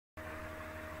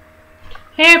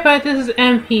Hey everybody, this is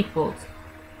M Peoples.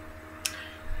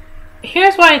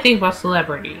 Here's what I think about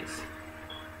celebrities.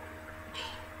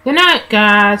 They're not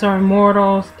gods or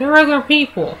immortals, they're regular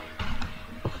people.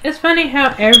 It's funny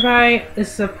how everybody is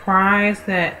surprised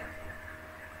that,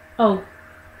 oh,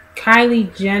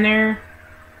 Kylie Jenner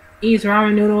eats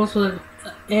ramen noodles with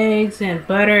eggs and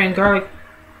butter and garlic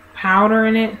powder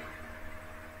in it.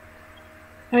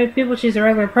 I mean, people, she's a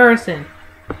regular person.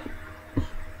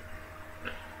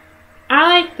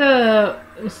 I like the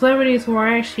celebrities who are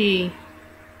actually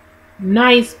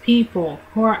nice people,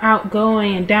 who are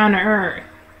outgoing and down to earth,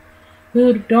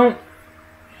 who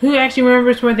actually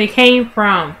remembers where they came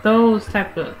from. Those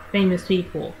type of famous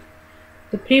people.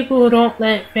 The people who don't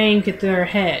let fame get to their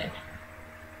head.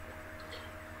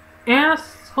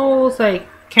 Assholes like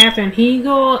Katherine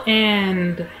Heigl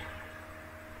and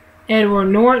Edward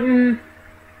Norton.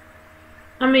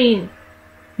 I mean,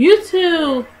 you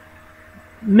two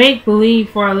make believe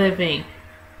for a living.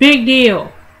 Big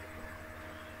deal.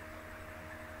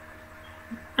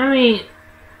 I mean,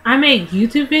 I make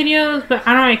YouTube videos, but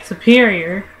I don't act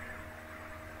superior.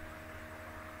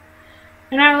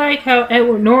 And I like how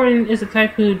Edward Norton is the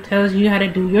type who tells you how to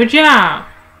do your job.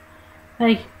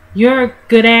 Like, you're a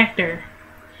good actor.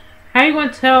 How are you going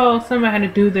to tell somebody how to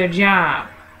do their job?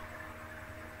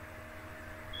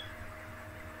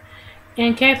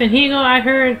 And Katherine Heigl, I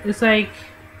heard, is like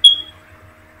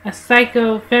a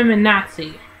psycho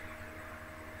feminazi.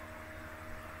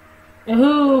 And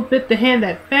who bit the hand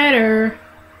that fed her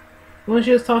when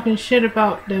she was talking shit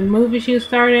about the movie she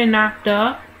starred in, Knocked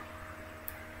Up?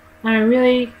 I mean,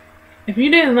 really, if you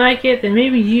didn't like it, then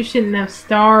maybe you shouldn't have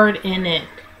starred in it.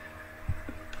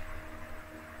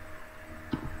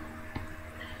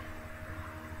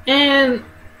 And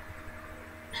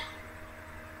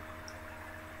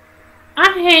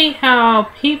I hate how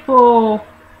people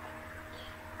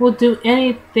will do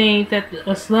anything that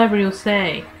a celebrity will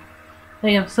say.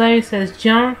 Like if a celebrity says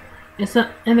jump,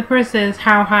 and the person says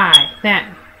how high.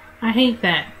 That, I hate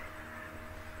that.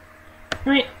 I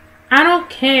mean, I don't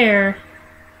care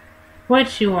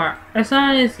what you are. As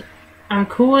long as I'm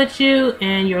cool with you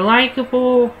and you're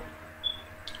likable,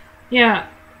 yeah,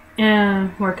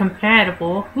 and we're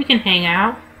compatible, we can hang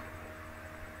out.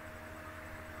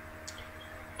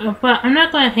 But I'm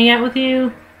not going to hang out with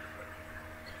you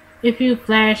if you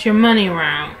flash your money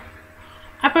around.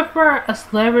 I prefer a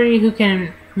celebrity who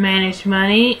can manage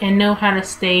money and know how to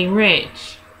stay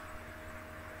rich.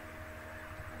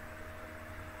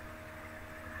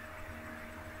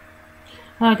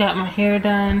 I got my hair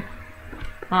done.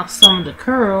 Lost some of the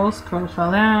curls. Curls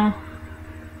fell down.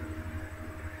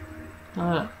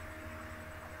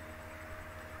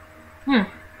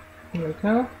 Here we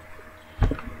go.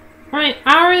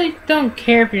 I really don't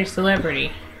care if you're a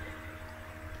celebrity.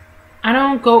 I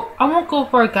won't go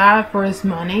for a guy for his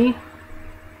money.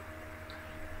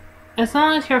 As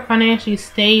long as you're financially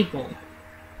stable.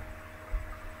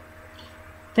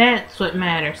 That's what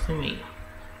matters to me.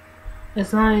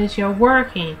 As long as you're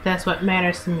working, that's what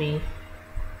matters to me.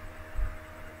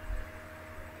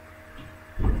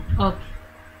 Oh,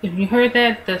 if you heard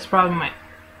that, that's probably my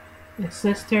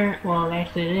sister. Well,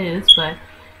 actually it is, but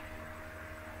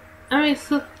I mean,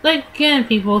 so, like, again,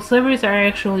 people, celebrities are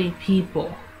actually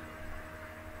people.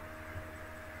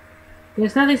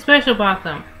 There's nothing special about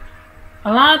them.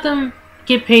 A lot of them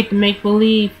get paid to make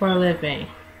believe for a living.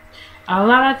 A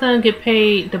lot of them get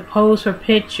paid to pose for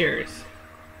pictures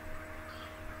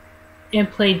and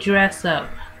play dress up.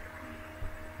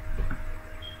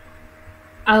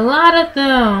 A lot of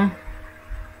them,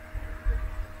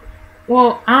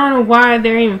 well, I don't know why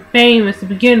they're even famous to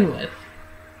begin with.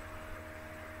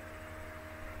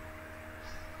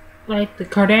 Like the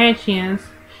Kardashians.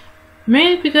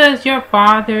 Maybe because your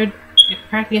father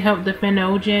practically helped defend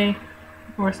OJ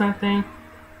or something.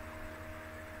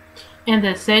 And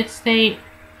the sex tape.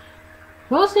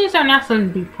 Those things are not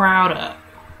something to be proud of.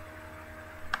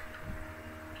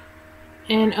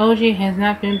 And OJ has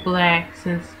not been black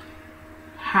since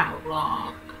how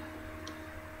long?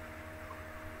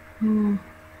 My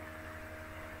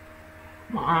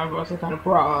eyebrows are kind of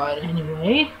broad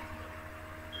anyway.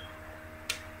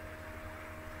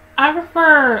 I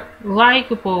prefer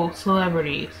likable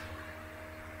celebrities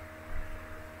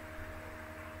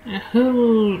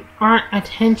who aren't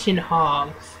attention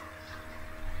hogs.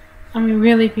 I mean,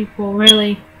 really, people,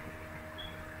 really.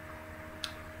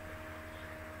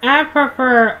 I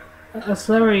prefer a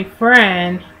celebrity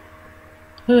friend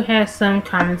who has some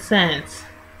common sense.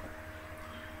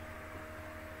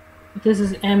 This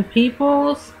is M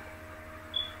Peoples.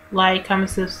 Like, comment,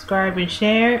 subscribe, and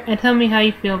share. And tell me how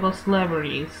you feel about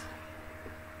celebrities.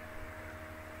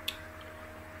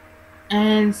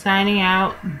 and signing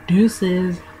out.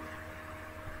 Deuces.